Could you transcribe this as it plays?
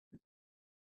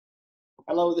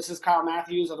Hello, this is Kyle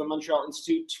Matthews of the Montreal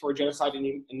Institute for Genocide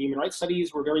and Human Rights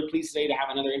Studies. We're very pleased today to have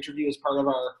another interview as part of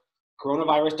our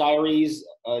coronavirus diaries,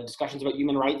 discussions about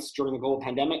human rights during the global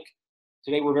pandemic.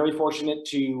 Today, we're very fortunate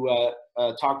to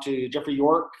talk to Geoffrey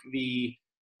York, the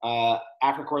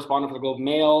Africa correspondent for the Globe and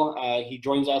Mail. He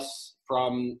joins us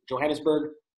from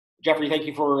Johannesburg. Geoffrey, thank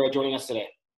you for joining us today.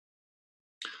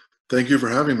 Thank you for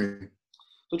having me.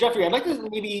 So Geoffrey, I'd like to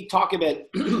maybe talk a bit.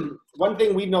 One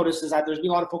thing we've noticed is that there's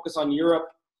been a lot of focus on Europe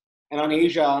and on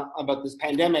Asia about this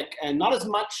pandemic, and not as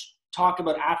much talk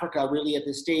about Africa really at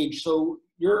this stage. So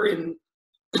you're in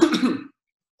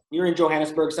you're in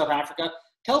Johannesburg, South Africa.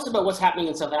 Tell us about what's happening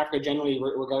in South Africa generally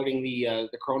regarding the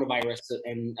coronavirus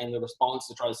and the response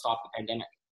to try to stop the pandemic.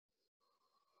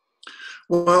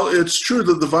 Well, it's true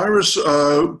that the virus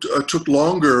took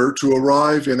longer to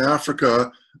arrive in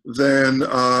Africa than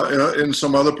in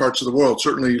some other parts of the world,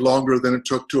 certainly longer than it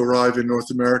took to arrive in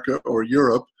North America or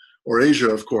Europe or Asia,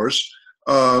 of course.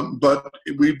 But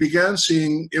we began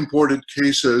seeing imported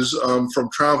cases from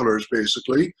travelers,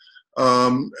 basically.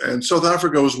 And South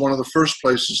Africa was one of the first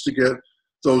places to get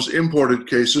those imported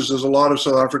cases. There's a lot of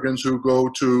South Africans who go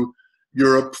to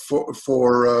Europe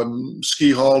for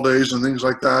ski holidays and things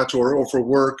like that, or for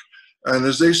work. And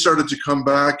as they started to come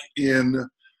back in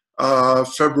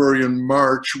February and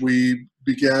March, we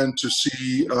began to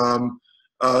see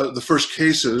the first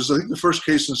cases. I think the first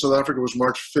case in South Africa was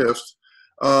March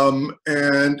 5th.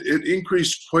 And it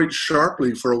increased quite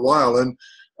sharply for a while. And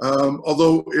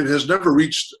although it has never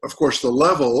reached, of course, the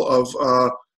level of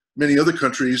many other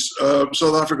countries,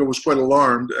 South Africa was quite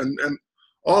alarmed. And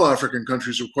all African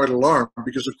countries are quite alarmed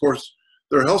because, of course,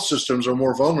 their health systems are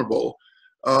more vulnerable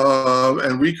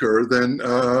and weaker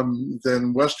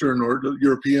than Western or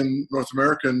European, North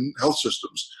American health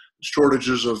systems.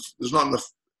 Shortages of, there's not enough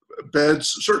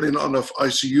beds, certainly not enough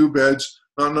ICU beds,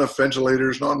 not enough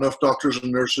ventilators, not enough doctors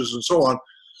and nurses, and so on.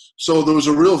 So there was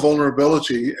a real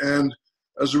vulnerability. And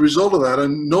as a result of that,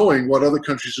 and knowing what other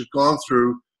countries have gone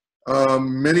through,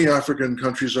 many African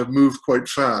countries have moved quite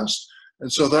fast.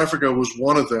 And South Africa was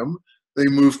one of them. They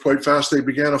moved quite fast. They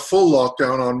began a full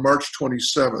lockdown on March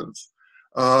 27th.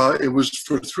 It was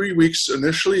for 3 weeks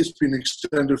initially. It's been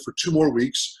extended for 2 more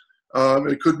weeks.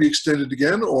 It could be extended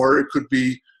again, or it could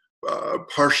be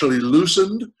partially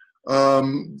loosened.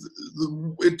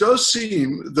 It does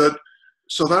seem that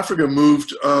South Africa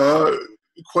moved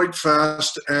quite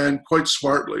fast and quite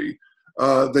smartly.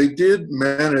 They did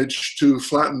manage to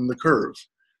flatten the curve,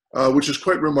 which is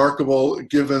quite remarkable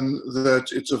given that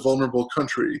it's a vulnerable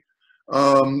country.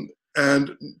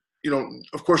 And, you know,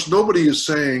 of course, nobody is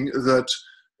saying that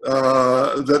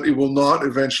that it will not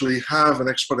eventually have an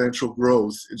exponential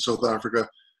growth in South Africa.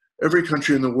 Every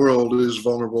country in the world is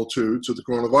vulnerable to the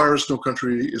coronavirus. No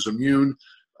country is immune.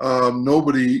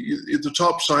 The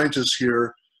top scientists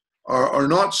here are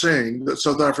not saying that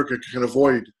South Africa can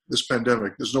avoid this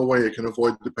pandemic. There's no way it can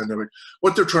avoid the pandemic.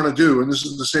 What they're trying to do, and this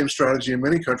is the same strategy in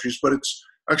many countries, but it's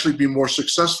actually been more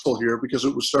successful here because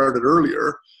it was started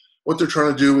earlier. What they're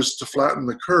trying to do is to flatten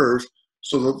the curve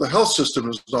so that the health system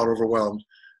is not overwhelmed.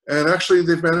 And actually,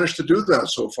 they've managed to do that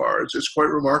so far. It's quite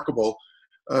remarkable.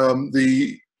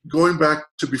 Going back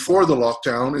to before the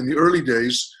lockdown, in the early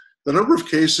days, the number of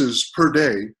cases per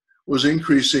day was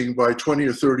increasing by 20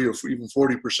 or 30 or even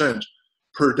 40%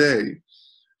 per day.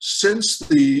 Since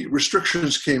the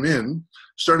restrictions came in,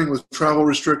 starting with travel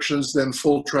restrictions, then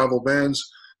full travel bans,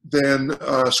 then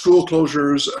school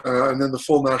closures, and then the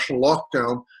full national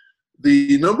lockdown,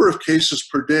 the number of cases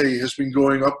per day has been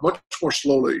going up much more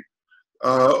slowly,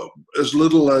 as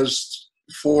little as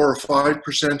 4 or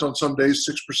 5% on some days,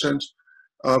 6%.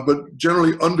 But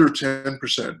generally under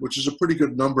 10%, which is a pretty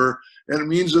good number. And it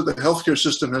means that the healthcare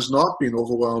system has not been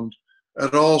overwhelmed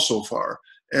at all so far.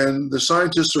 And the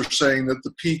scientists are saying that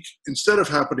the peak, instead of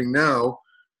happening now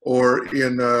or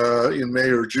in May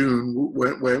or June,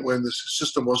 when the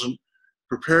system wasn't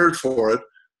prepared for it,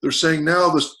 they're saying now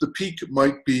the peak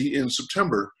might be in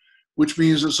September, which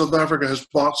means that South Africa has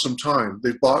bought some time.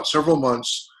 They've bought several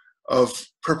months of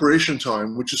preparation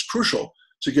time, which is crucial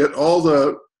to get all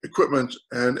the equipment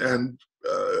and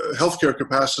healthcare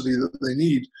capacity that they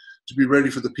need to be ready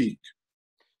for the peak.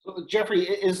 So, Geoffrey,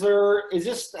 is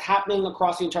this happening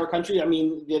across the entire country? I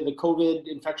mean, the COVID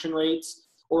infection rates,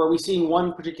 or are we seeing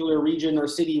one particular region or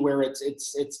city where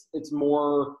it's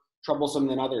more troublesome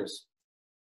than others?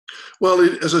 Well,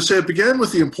 as I say, it began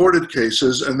with the imported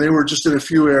cases, and they were just in a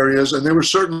few areas, and they were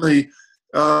certainly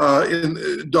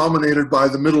dominated by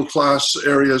the middle class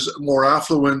areas, more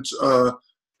affluent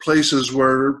places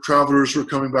where travelers were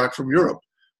coming back from Europe,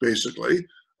 basically,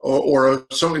 or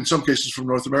in some cases from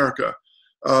North America.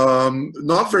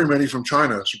 Not very many from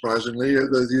China, surprisingly.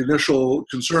 The initial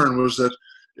concern was that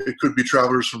it could be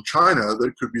travelers from China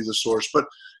that could be the source, but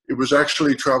it was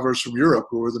actually travelers from Europe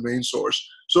who were the main source.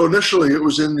 So initially it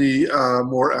was in the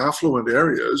more affluent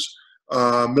areas,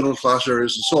 middle class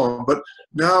areas and so on, but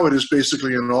now it is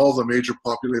basically in all the major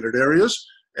populated areas,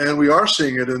 and we are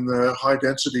seeing it in the high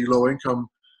density, low income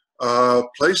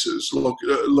places,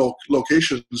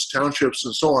 locations, townships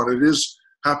and so on. It is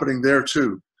happening there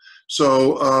too.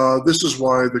 So this is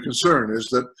why the concern is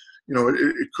that, you know,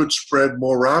 it could spread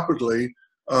more rapidly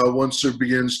once there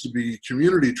begins to be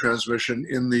community transmission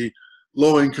in the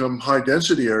low-income,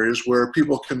 high-density areas where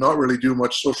people cannot really do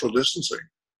much social distancing.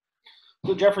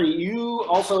 So Geoffrey, you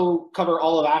also cover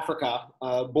all of Africa.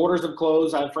 Borders have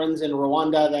closed. I have friends in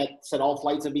Rwanda that said all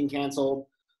flights have been canceled.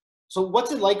 So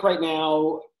what's it like right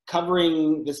now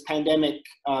covering this pandemic,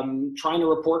 trying to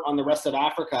report on the rest of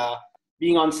Africa,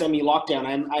 being on semi-lockdown?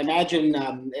 I imagine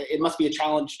it must be a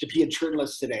challenge to be a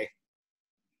journalist today.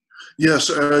 Yes,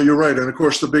 you're right. And of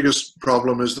course, the biggest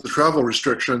problem is the travel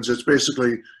restrictions. It's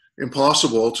basically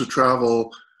impossible to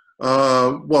travel.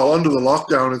 Well, under the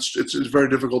lockdown, it's very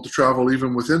difficult to travel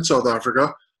even within South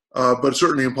Africa, but it's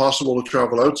certainly impossible to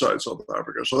travel outside South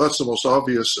Africa. So that's the most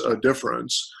obvious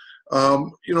difference.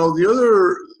 You know, the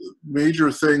other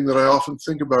major thing that I often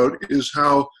think about is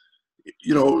how,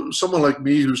 you know, someone like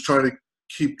me who's trying to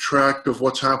keep track of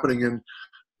what's happening in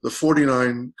the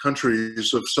 49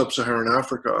 countries of sub-Saharan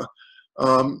Africa.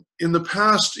 In the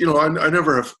past, you know, I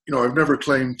never have, you know, I've never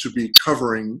claimed to be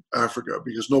covering Africa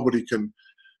because nobody can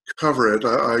cover it.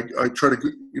 I try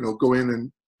to, you know, go in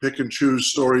and pick and choose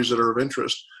stories that are of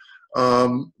interest.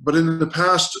 But in the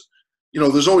past, you know,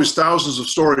 there's always thousands of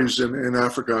stories in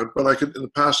Africa, but in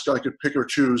the past, I could pick or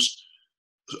choose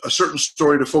a certain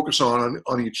story to focus on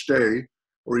each day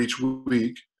or each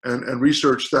week and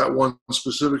research that one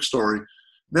specific story.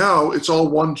 Now it's all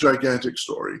one gigantic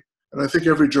story. And I think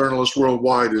every journalist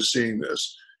worldwide is seeing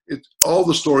this. All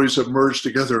the stories have merged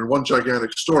together in one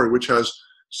gigantic story, which has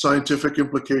scientific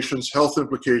implications, health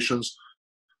implications,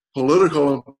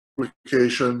 political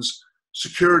implications,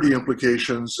 security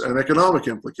implications, and economic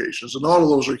implications. And all of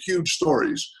those are huge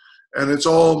stories. And it's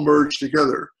all merged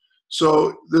together.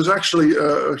 So there's actually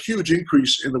a huge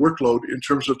increase in the workload in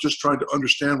terms of just trying to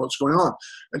understand what's going on.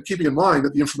 And keeping in mind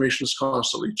that the information is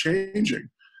constantly changing.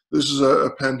 This is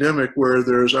a pandemic where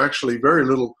there's actually very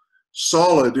little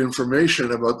solid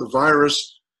information about the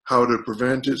virus, how to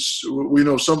prevent its, we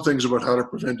know some things about how to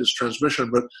prevent its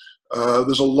transmission, but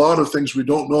there's a lot of things we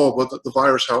don't know about the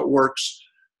virus, how it works,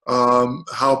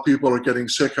 how people are getting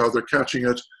sick, how they're catching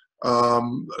it.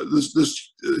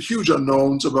 There's huge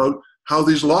unknowns about how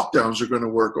these lockdowns are going to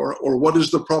work, or what is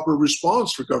the proper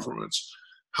response for governments?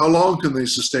 How long can they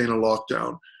sustain a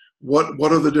lockdown?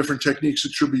 What are the different techniques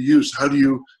that should be used? How do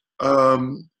you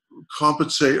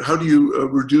compensate? How do you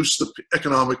reduce the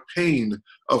economic pain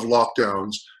of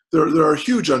lockdowns? There are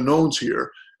huge unknowns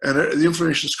here, and the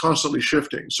information is constantly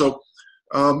shifting. So,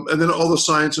 and then all the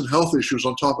science and health issues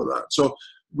on top of that. So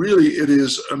really, it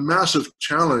is a massive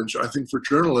challenge, I think, for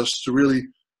journalists to really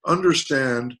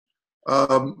understand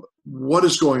what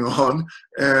is going on,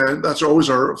 and that's always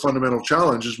our fundamental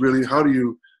challenge, is really how do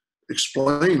you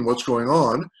explain what's going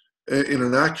on in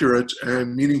an accurate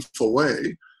and meaningful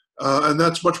way. And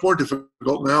that's much more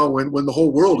difficult now when the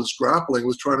whole world is grappling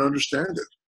with trying to understand it.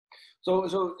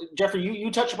 So Geoffrey, you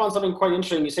touched upon something quite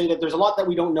interesting. You say that there's a lot that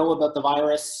we don't know about the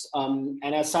virus, and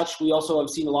as such, we also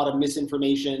have seen a lot of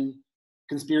misinformation,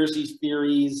 conspiracy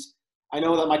theories. I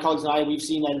know that my colleagues and I, we've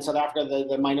seen that in South Africa,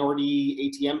 the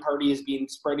minority ATM party has been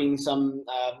spreading some,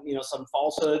 some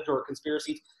falsehood or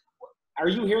conspiracy. Are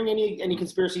you hearing any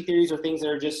conspiracy theories or things that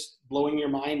are just blowing your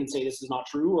mind and say this is not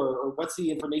true, or what's the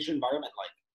information environment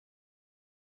like?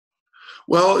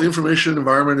 Well, the information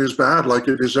environment is bad, like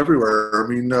it is everywhere. I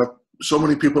mean, so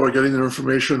many people are getting their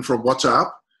information from WhatsApp,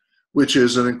 which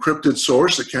is an encrypted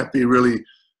source that can't be really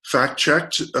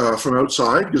fact-checked from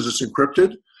outside because it's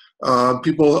encrypted.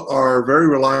 People are very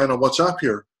reliant on WhatsApp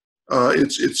here.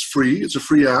 It's free. It's a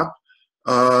free app.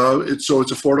 So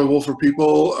it's affordable for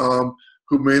people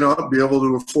who may not be able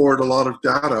to afford a lot of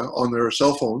data on their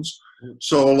cell phones.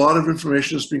 So a lot of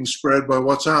information is being spread by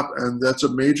WhatsApp, and that's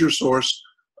a major source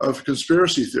of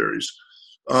conspiracy theories.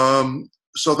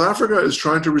 South Africa is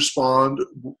trying to respond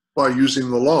by using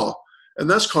the law, and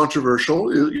that's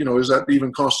controversial. You know, is that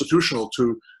even constitutional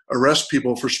to arrest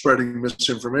people for spreading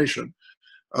misinformation?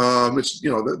 It's, you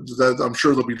know, that I'm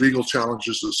sure there'll be legal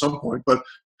challenges at some point, but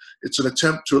it's an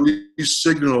attempt to at least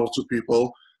signal to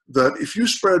people that if you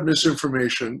spread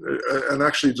misinformation and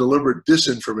actually deliberate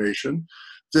disinformation,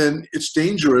 then it's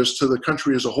dangerous to the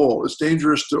country as a whole. It's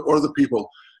dangerous to other people.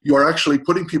 You are actually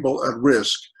putting people at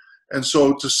risk. And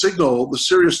so to signal the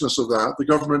seriousness of that, the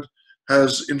government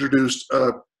has introduced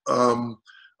a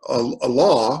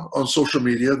law on social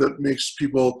media that makes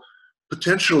people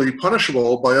potentially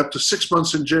punishable by up to 6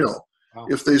 months in jail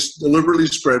if they deliberately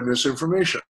spread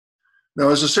misinformation. Now,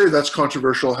 as I say, that's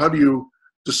controversial. How do you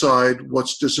decide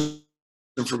what's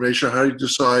disinformation? How do you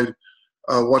decide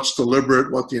what's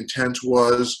deliberate, what the intent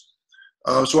was?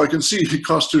 So I can see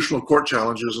constitutional court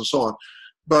challenges and so on.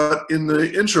 But in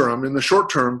the interim, in the short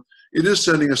term, it is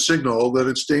sending a signal that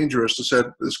it's dangerous to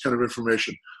send this kind of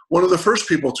information. One of the first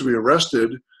people to be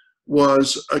arrested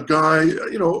was a guy,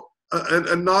 you know,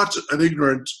 and not an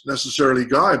ignorant necessarily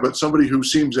guy, but somebody who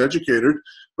seems educated,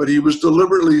 but he was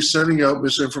deliberately sending out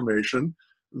misinformation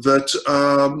that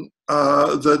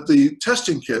that the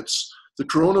testing kits, the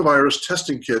coronavirus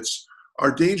testing kits,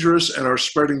 are dangerous and are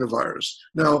spreading the virus.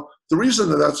 Now, the reason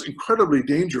that that's incredibly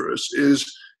dangerous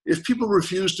is if people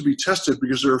refuse to be tested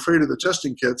because they're afraid of the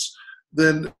testing kits,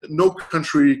 then no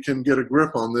country can get a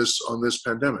grip on this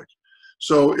pandemic.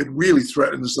 So it really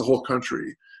threatens the whole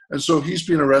country. And so he's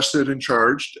been arrested and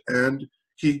charged, and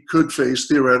he could face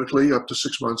theoretically up to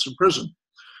 6 months in prison.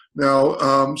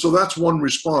 Now, so that's one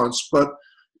response, but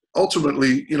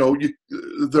ultimately, you know,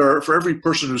 for every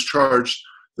person who's charged,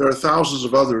 there are thousands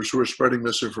of others who are spreading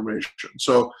misinformation.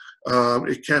 So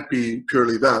it can't be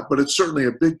purely that, but it's certainly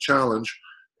a big challenge.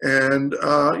 And,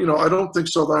 you know, I don't think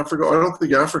South Africa, I don't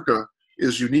think Africa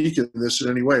is unique in this in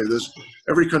any way.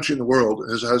 Every country in the world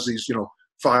has these, you know,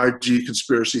 5G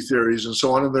conspiracy theories and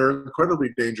so on, and they're incredibly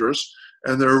dangerous.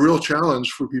 And they're a real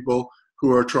challenge for people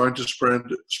who are trying to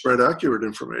spread accurate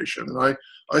information. And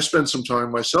I spent some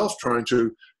time myself trying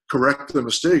to correct the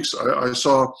mistakes. I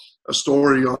saw a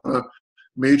story on a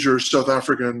major South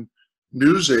African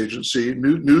news agency,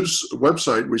 news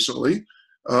website recently.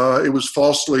 It was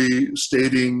falsely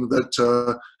stating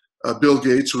that Bill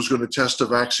Gates was going to test a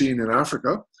vaccine in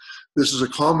Africa. This is a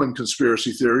common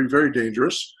conspiracy theory, very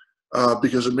dangerous,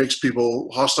 because it makes people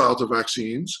hostile to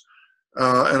vaccines.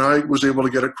 And I was able to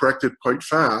get it corrected quite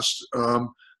fast.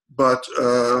 But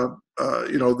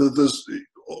you know,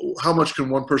 how much can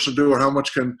one person do, or how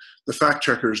much can the fact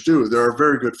checkers do? There are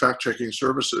very good fact checking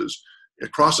services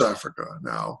across Africa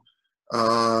now,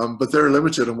 but they're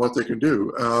limited in what they can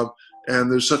do.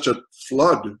 And there's such a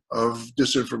flood of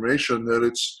disinformation that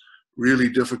it's really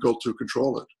difficult to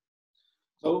control it.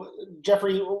 So,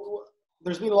 Geoffrey,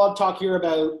 there's been a lot of talk here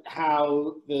about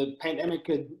how the pandemic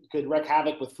could wreak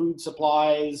havoc with food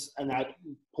supplies, and that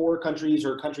poor countries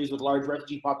or countries with large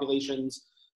refugee populations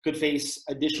could face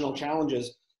additional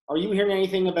challenges. Are you hearing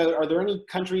anything about, are there any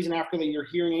countries in Africa that you're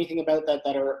hearing anything about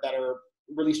that are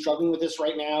really struggling with this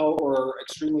right now or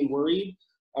extremely worried?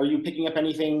 Are you picking up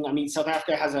anything? I mean, South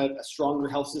Africa has a stronger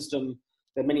health system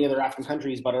than many other African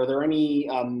countries, but are there any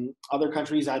other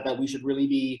countries that we should really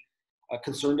be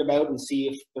concerned about and see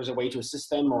if there's a way to assist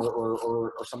them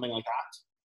or something like that?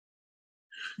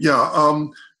 Yeah,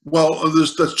 well,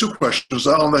 that's two questions.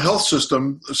 On the health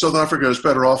system, South Africa is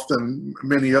better off than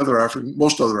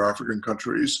most other African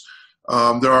countries.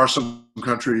 There are some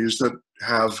countries that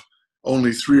have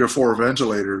only 3 or 4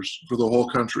 ventilators for the whole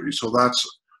country, so that's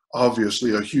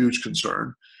obviously a huge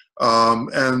concern.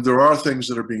 And there are things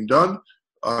that are being done.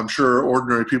 I'm sure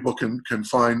ordinary people can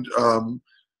find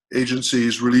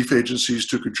agencies, relief agencies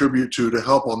to contribute to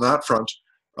help on that front.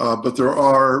 But there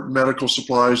are medical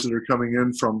supplies that are coming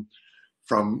in from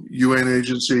UN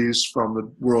agencies, from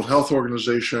the World Health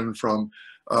Organization, from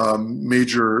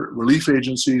major relief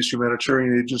agencies,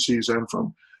 humanitarian agencies, and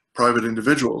from private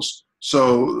individuals.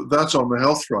 So that's on the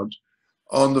health front.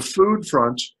 On the food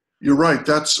front, you're right,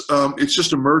 that's it's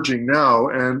just emerging now,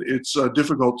 and it's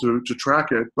difficult to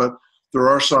track it, but there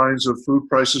are signs of food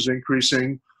prices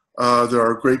increasing. There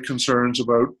are great concerns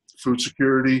about food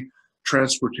security,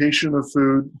 transportation of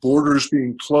food, borders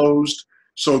being closed.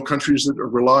 So countries that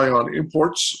rely on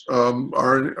imports are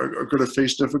going to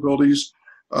face difficulties.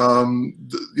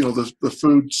 The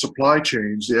food supply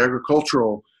chains, the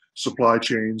agricultural supply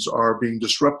chains are being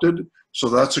disrupted. So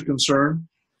that's a concern.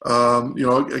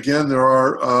 Again, there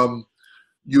are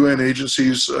UN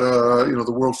agencies, the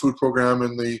World Food Program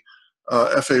and the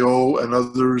FAO and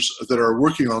others that are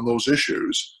working on those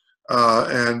issues.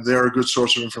 And they're a good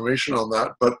source of information on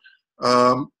that. But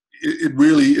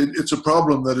it's a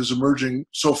problem that is emerging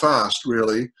so fast,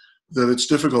 really, that it's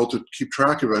difficult to keep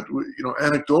track of it.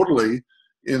 Anecdotally,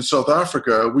 in South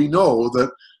Africa, we know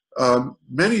that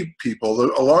many people,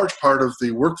 a large part of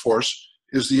the workforce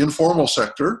is the informal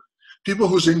sector, people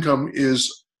whose income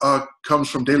comes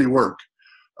from daily work.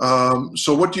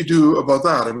 So what do you do about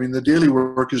that? I mean, the daily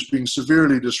work is being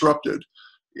severely disrupted.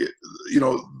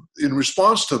 In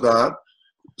response to that,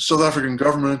 South African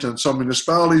government and some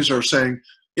municipalities are saying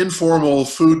informal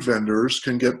food vendors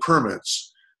can get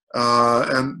permits.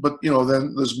 But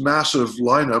then there's massive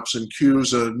lineups and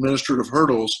queues and administrative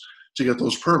hurdles to get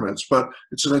those permits. But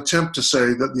it's an attempt to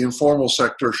say that the informal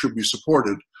sector should be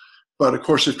supported. But of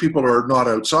course, if people are not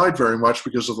outside very much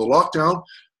because of the lockdown,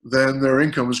 then their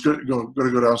income is going to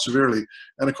go down severely.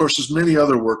 And of course, there's many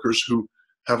other workers who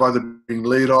have either been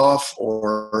laid off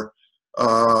or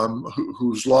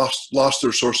who's lost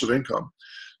their source of income.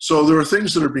 So there are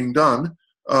things that are being done.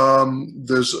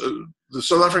 The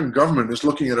South African government is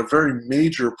looking at a very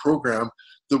major program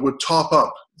that would top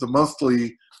up the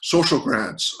monthly social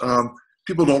grants.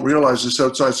 People don't realize this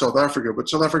outside South Africa, but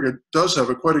South Africa does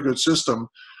have quite a good system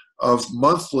of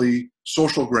monthly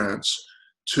social grants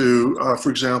to, for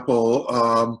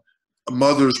example,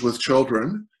 mothers with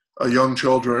children, young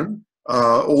children,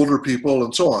 older people,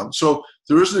 and so on. So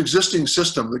there is an existing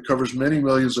system that covers many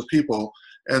millions of people,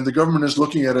 and the government is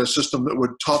looking at a system that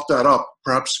would top that up,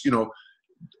 perhaps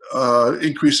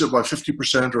increase it by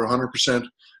 50% or 100%,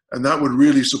 and that would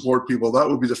really support people. That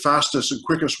would be the fastest and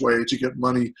quickest way to get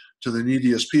money to the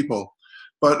neediest people.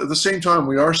 But at the same time,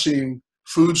 we are seeing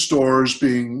food stores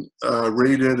being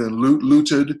raided and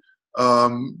looted,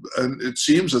 and it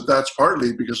seems that that's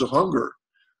partly because of hunger.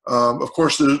 Of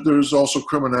course, there's also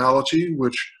criminality,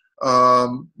 which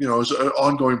is an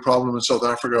ongoing problem in South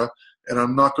Africa. And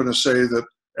I'm not going to say that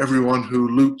everyone who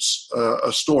loots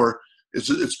a store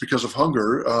it's because of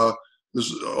hunger.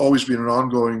 There's always been an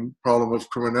ongoing problem of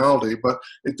criminality, but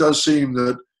it does seem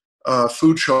that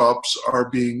food shops are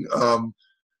being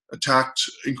attacked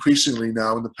increasingly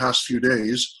now in the past few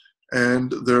days,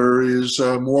 and there is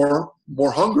more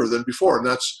hunger than before, and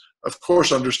that's of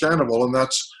course understandable, and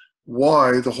that's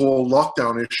why the whole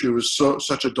lockdown issue is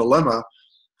such a dilemma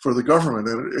for the government,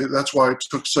 and that's why it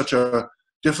took such a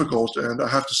difficult and I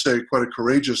have to say quite a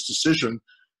courageous decision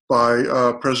by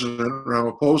President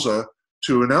Ramaphosa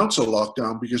to announce a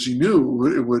lockdown, because he knew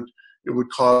it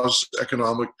would cause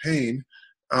economic pain,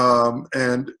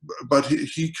 but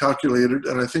he calculated,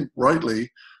 and I think rightly,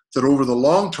 that over the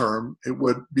long term it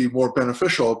would be more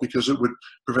beneficial because it would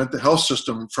prevent the health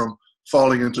system from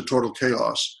falling into total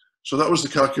chaos. So that was the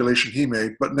calculation he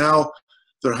made. But now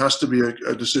there has to be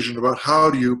a decision about how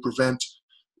do you prevent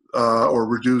or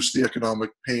reduce the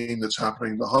economic pain that's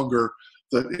happening, the hunger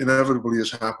that inevitably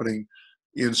is happening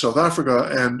in South Africa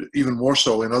and even more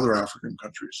so in other African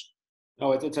countries.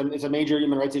 No, it's a major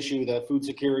human rights issue, the food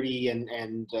security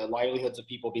and livelihoods of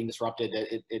people being disrupted.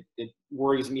 It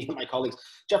worries me and my colleagues.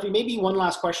 Geoffrey, maybe one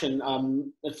last question.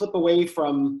 Flip away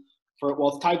from,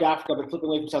 it's tied to Africa, but flip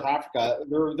away from South Africa.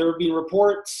 There have been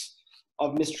reports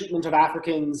of mistreatment of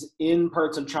Africans in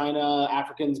parts of China,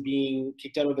 Africans being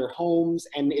kicked out of their homes,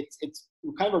 and it's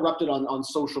kind of erupted on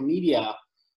social media.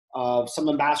 Some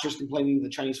ambassadors complaining to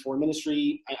the Chinese Foreign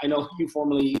Ministry. I know you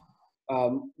formerly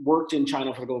worked in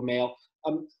China for the Globe and Mail.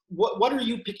 What are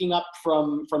you picking up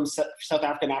from South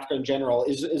Africa and Africa in general?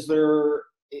 Is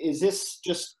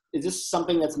this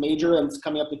something that's major and it's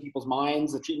coming up to people's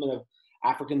minds, the treatment of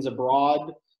Africans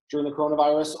abroad during the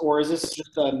coronavirus, or is this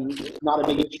just not a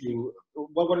big issue?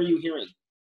 What are you hearing?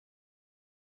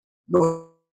 No,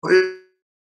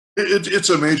 it's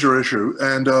a major issue,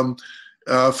 and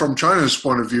from China's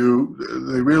point of view,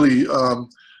 they really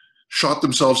shot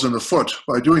themselves in the foot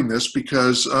by doing this,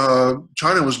 because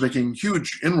China was making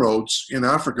huge inroads in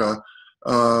Africa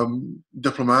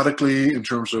diplomatically, in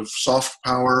terms of soft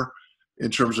power, in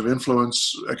terms of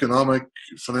influence, economic,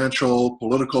 financial,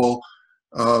 political,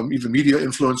 even media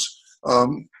influence.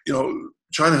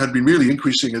 China had been really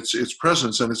increasing its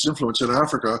presence and its influence in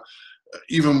Africa,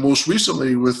 even most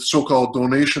recently with so-called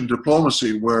donation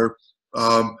diplomacy, where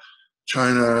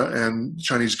China and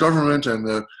Chinese government and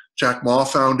the Jack Ma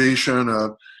Foundation,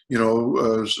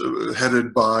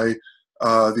 headed by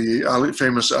the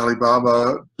famous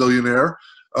Alibaba billionaire,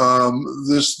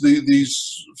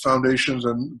 these foundations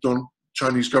and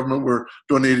Chinese government were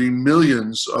donating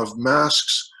millions of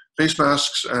masks, face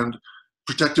masks, and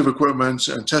protective equipment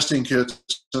and testing kits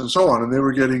and so on, and they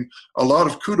were getting a lot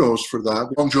of kudos for that.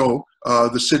 Guangzhou,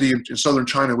 the city in southern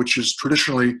China, which is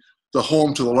traditionally the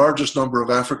home to the largest number of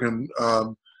African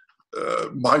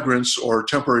migrants or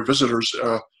temporary visitors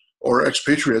or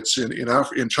expatriates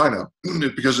in China,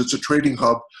 because it's a trading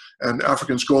hub, and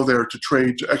Africans go there to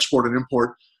trade, to export and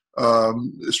import,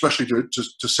 especially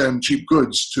to send cheap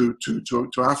goods to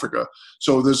Africa.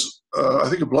 So there's, I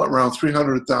think, around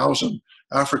 300,000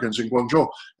 Africans in Guangzhou.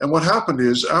 And what happened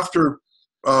is, after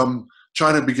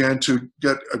China began to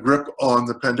get a grip on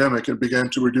the pandemic and began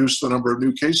to reduce the number of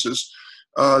new cases,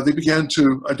 they began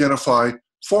to identify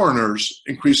foreigners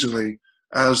increasingly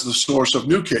as the source of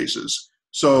new cases.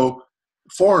 So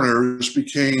foreigners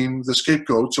became the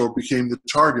scapegoats or became the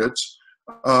targets.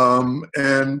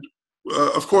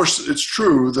 Of course, it's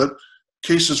true that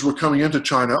cases were coming into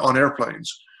China on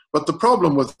airplanes. But the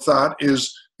problem with that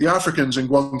is the Africans in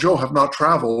Guangzhou have not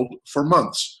traveled for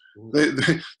months.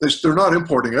 They're not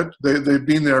importing it. They've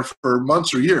been there for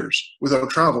months or years without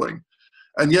traveling.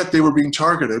 And yet they were being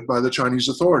targeted by the Chinese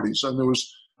authorities. And there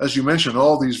was, as you mentioned,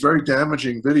 all these very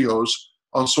damaging videos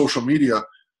on social media,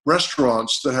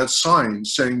 restaurants that had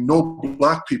signs saying no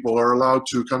black people are allowed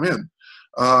to come in.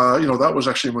 That was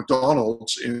actually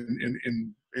McDonald's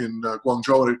in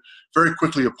Guangzhou. It very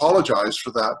quickly apologized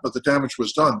for that, but the damage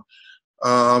was done.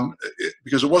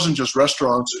 Because it wasn't just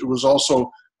restaurants, it was also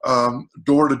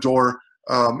door-to-door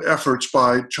efforts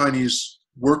by Chinese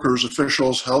workers,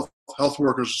 officials, health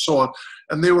workers, and so on.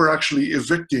 And they were actually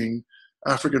evicting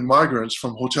African migrants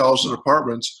from hotels and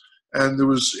apartments. And there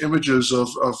was images of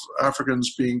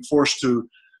Africans being forced to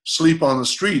sleep on the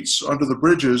streets, under the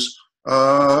bridges,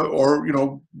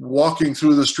 or walking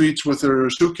through the streets with their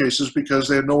suitcases because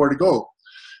they had nowhere to go.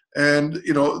 And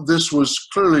this was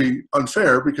clearly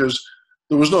unfair because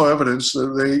there was no evidence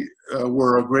that they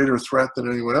were a greater threat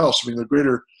than anyone else. I mean,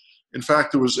 in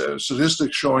fact, there was a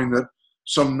statistic showing that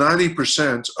some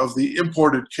 90% of the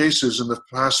imported cases in the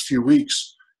past few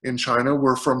weeks in China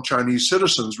were from Chinese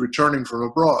citizens returning from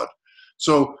abroad.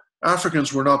 So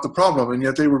Africans were not the problem, and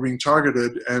yet they were being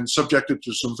targeted and subjected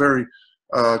to some very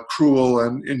cruel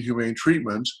and inhumane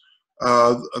treatment.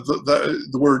 The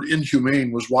word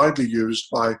inhumane was widely used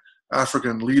by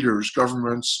African leaders,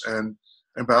 governments, and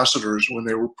ambassadors when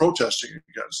they were protesting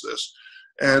against this.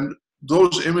 And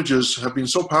those images have been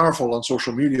so powerful on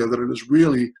social media that it has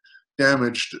really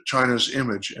damaged China's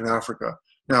image in Africa.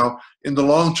 Now, in the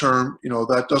long term,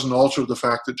 that doesn't alter the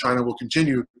fact that China will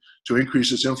continue to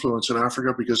increase its influence in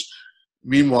Africa, because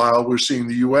meanwhile, we're seeing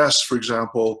the US, for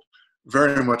example,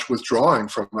 very much withdrawing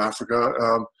from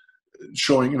Africa,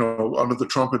 showing, under the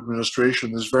Trump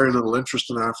administration, there's very little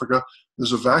interest in Africa.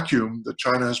 There's a vacuum that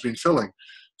China has been filling.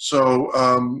 So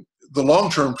the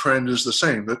long-term trend is the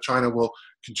same, that China will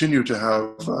continue to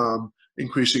have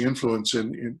increasing influence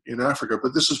in Africa.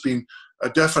 But this has been a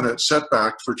definite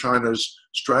setback for China's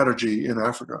strategy in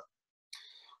Africa.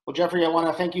 Well, Geoffrey, I want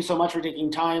to thank you so much for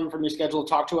taking time from your schedule to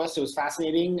talk to us. It was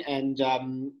fascinating,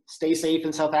 and stay safe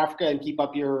in South Africa and keep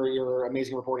up your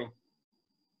amazing reporting.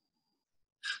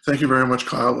 Thank you very much,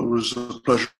 Kyle. It was a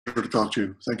pleasure to talk to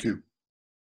you. Thank you.